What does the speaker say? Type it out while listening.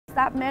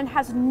that man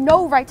has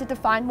no right to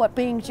define what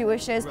being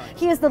Jewish is. Right.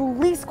 He is the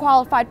least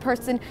qualified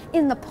person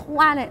in the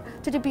planet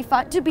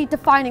to be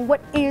defining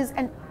what is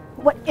and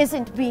what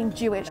isn't being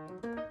Jewish.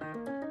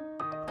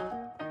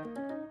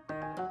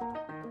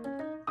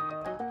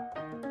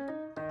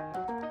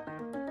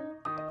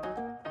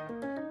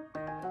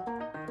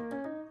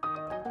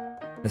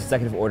 This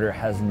executive order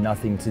has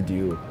nothing to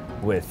do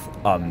with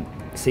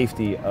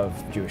safety of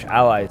Jewish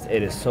allies.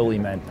 It is solely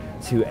meant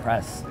to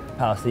oppress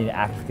Palestinian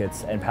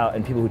advocates and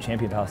people who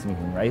champion Palestinian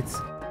human rights.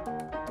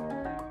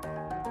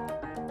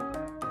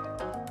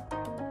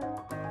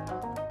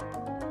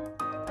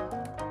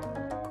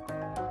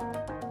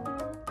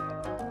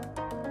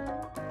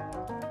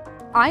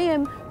 I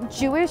am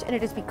Jewish, and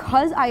it is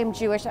because I am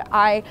Jewish that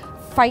I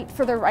fight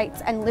for the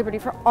rights and liberty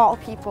for all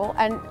people,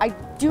 and I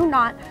do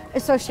not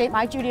associate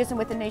my Judaism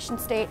with the nation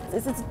state.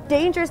 This is a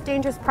dangerous,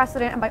 dangerous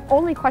precedent, and my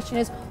only question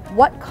is,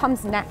 what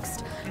comes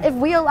next? If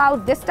we allow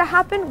this to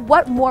happen,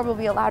 what more will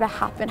we allow to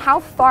happen? How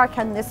far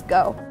can this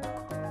go?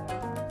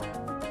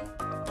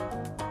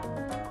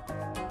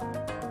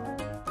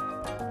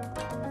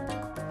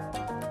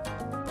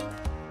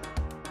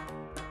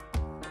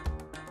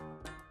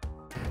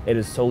 It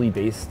is solely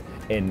based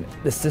in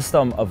the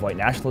system of white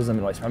nationalism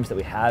and white supremacy that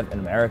we have in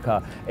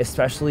America,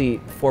 especially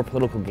for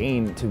political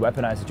gain, to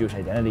weaponize the Jewish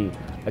identity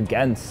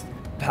against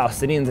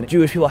Palestinians. And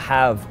Jewish people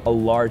have a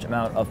large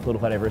amount of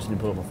political diversity and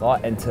political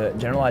thought, and to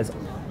generalize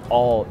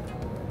all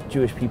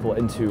Jewish people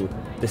into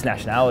this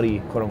nationality,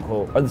 quote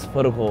unquote, or this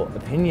political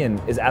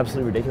opinion is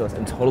absolutely ridiculous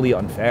and totally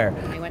unfair.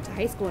 I went to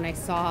high school and I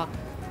saw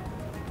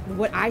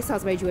what I saw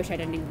as my Jewish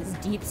identity, this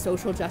deep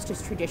social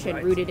justice tradition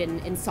rooted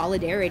in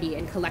solidarity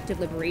and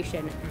collective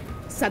liberation,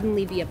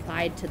 suddenly be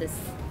applied to this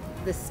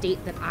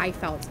state that I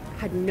felt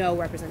had no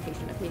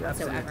representation of me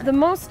whatsoever. The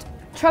most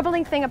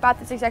troubling thing about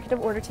this executive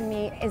order to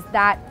me is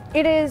that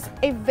it is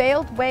a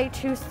veiled way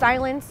to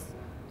silence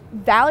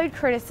valid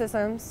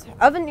criticisms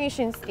of a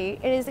nation state.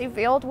 It is a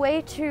veiled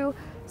way to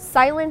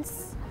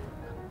silence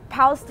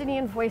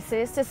Palestinian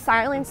voices, to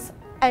silence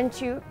and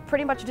to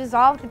pretty much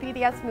dissolve the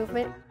BDS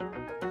movement.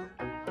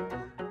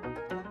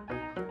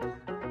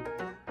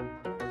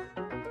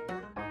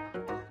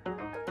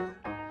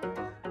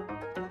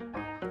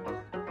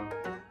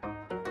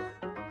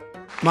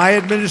 My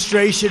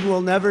administration will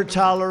never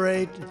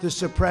tolerate the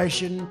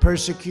suppression,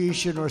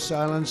 persecution, or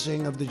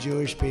silencing of the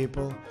Jewish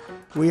people.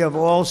 We have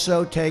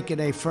also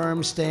taken a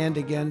firm stand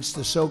against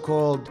the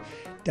so-called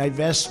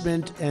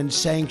Divestment and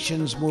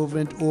Sanctions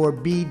movement, or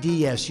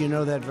BDS. You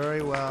know that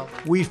very well.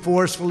 We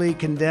forcefully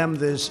condemn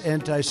this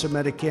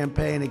anti-Semitic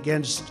campaign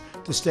against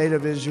the State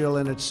of Israel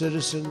and its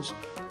citizens.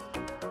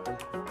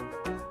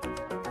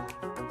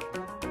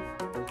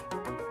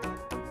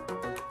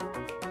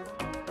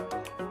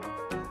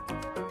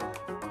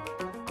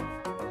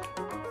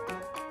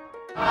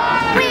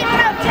 We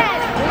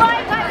protest!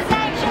 Boycott,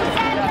 sanctions,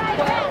 and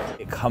divest!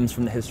 It comes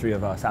from the history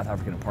of South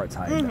African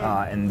apartheid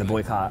and the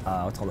boycott,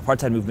 what's called the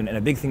apartheid movement. And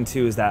a big thing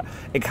too is that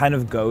it kind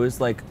of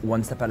goes like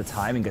one step at a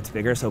time and gets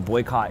bigger. So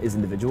boycott is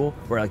individual,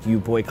 where like you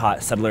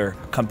boycott settler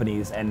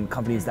companies and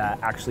companies that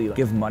actually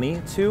give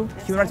money to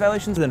human rights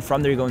violations. And then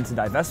from there you go into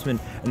divestment,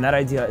 and that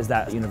idea is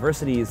that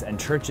universities and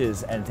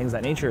churches and things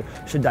of that nature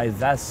should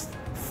divest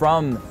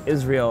from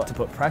Israel to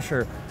put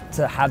pressure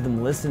to have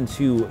them listen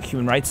to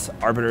human rights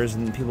arbiters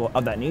and people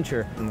of that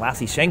nature. And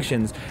lastly,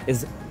 sanctions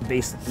is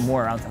based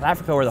more around South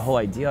Africa, where the whole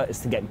idea is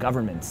to get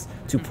governments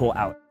to pull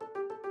out.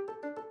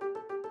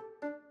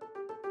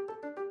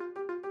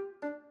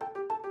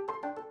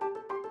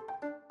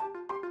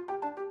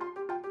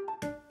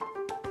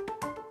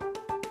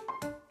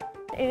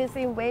 It is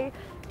a way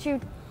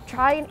to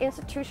try and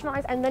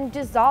institutionalize and then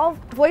dissolve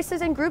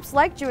voices and groups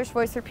like Jewish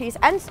Voice for Peace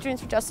and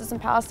Students for Justice in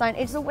Palestine.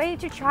 It's a way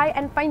to try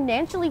and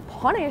financially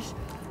punish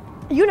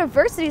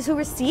universities who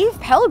receive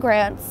Pell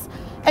Grants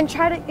and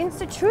try to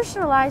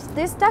institutionalize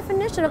this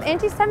definition of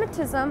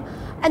anti-Semitism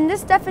and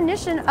this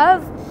definition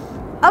of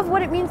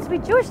what it means to be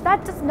Jewish.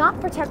 That does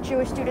not protect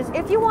Jewish students.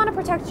 If you want to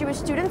protect Jewish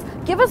students,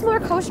 give us more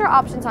kosher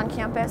options on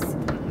campus.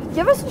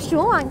 Give us a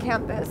shul on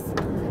campus.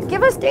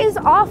 Give us days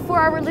off for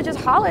our religious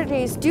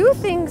holidays. Do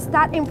things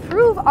that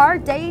improve our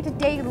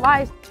day-to-day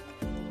life.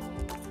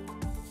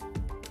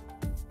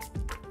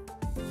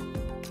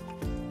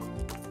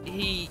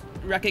 He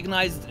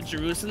recognized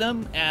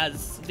Jerusalem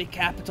as the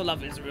capital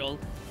of Israel.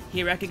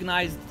 He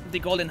recognized the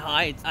Golden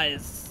Heights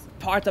as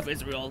part of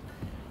Israel.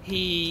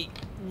 He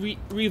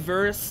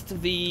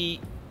reversed the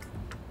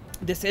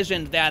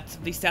decision that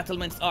the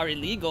settlements are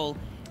illegal,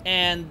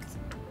 and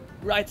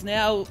right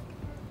now,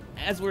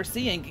 as we're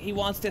seeing, he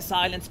wants to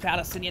silence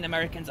Palestinian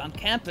Americans on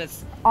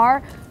campus.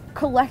 Our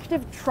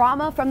collective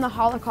trauma from the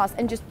Holocaust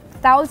and just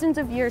thousands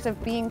of years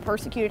of being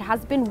persecuted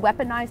has been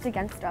weaponized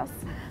against us,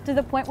 to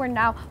the point where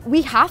now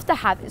we have to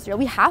have Israel.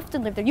 We have to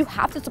live there. You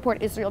have to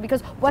support Israel,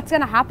 because what's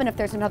going to happen if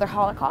there's another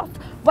Holocaust?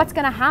 What's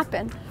going to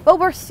happen? Well,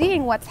 we're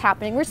seeing what's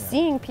happening. We're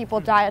seeing people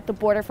die at the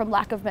border from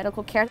lack of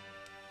medical care.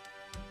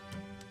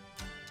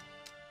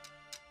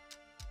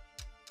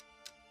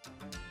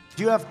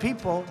 You have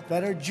people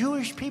that are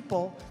Jewish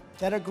people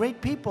that are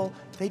great people.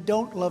 They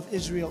don't love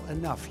Israel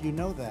enough. You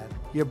know that.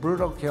 You're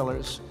brutal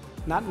killers.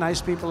 Not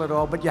nice people at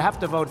all, but you have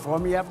to vote for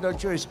them. You have no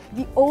choice.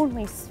 The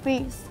only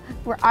space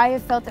where I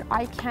have felt that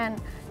I can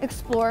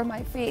explore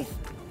my faith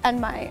and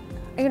my,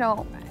 in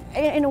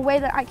a way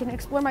that I can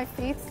explore my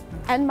faith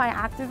and my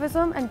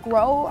activism and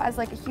grow as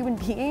like a human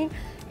being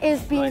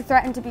is being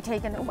threatened to be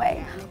taken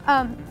away.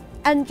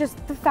 And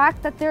just the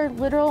fact that there are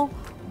literal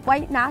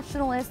white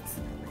nationalists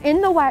in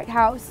the White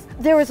House.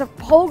 There was a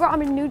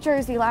pogrom in New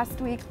Jersey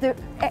last week.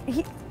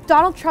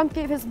 Donald Trump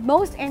gave his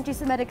most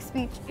anti-Semitic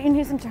speech in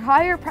his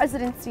entire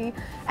presidency,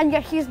 and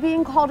yet he's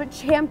being called a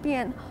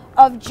champion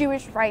of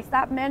Jewish rights.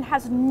 That man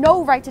has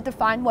no right to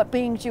define what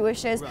being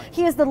Jewish is. Right.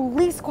 He is the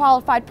least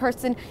qualified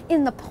person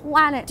in the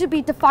planet to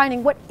be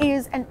defining what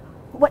is and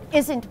what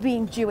isn't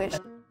being Jewish.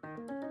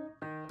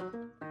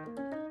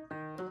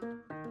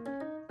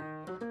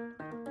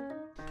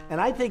 And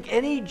I think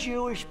any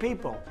Jewish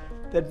people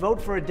that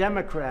vote for a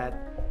Democrat,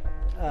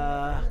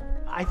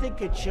 I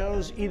think it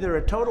shows either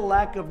a total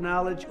lack of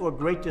knowledge or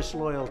great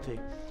disloyalty.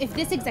 If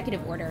this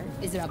executive order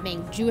is about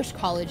making Jewish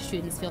college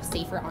students feel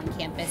safer on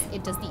campus,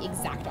 it does the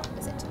exact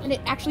opposite. And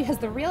it actually has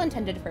the real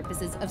intended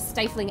purposes of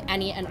stifling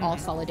any and all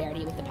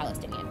solidarity with the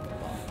Palestinian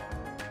people.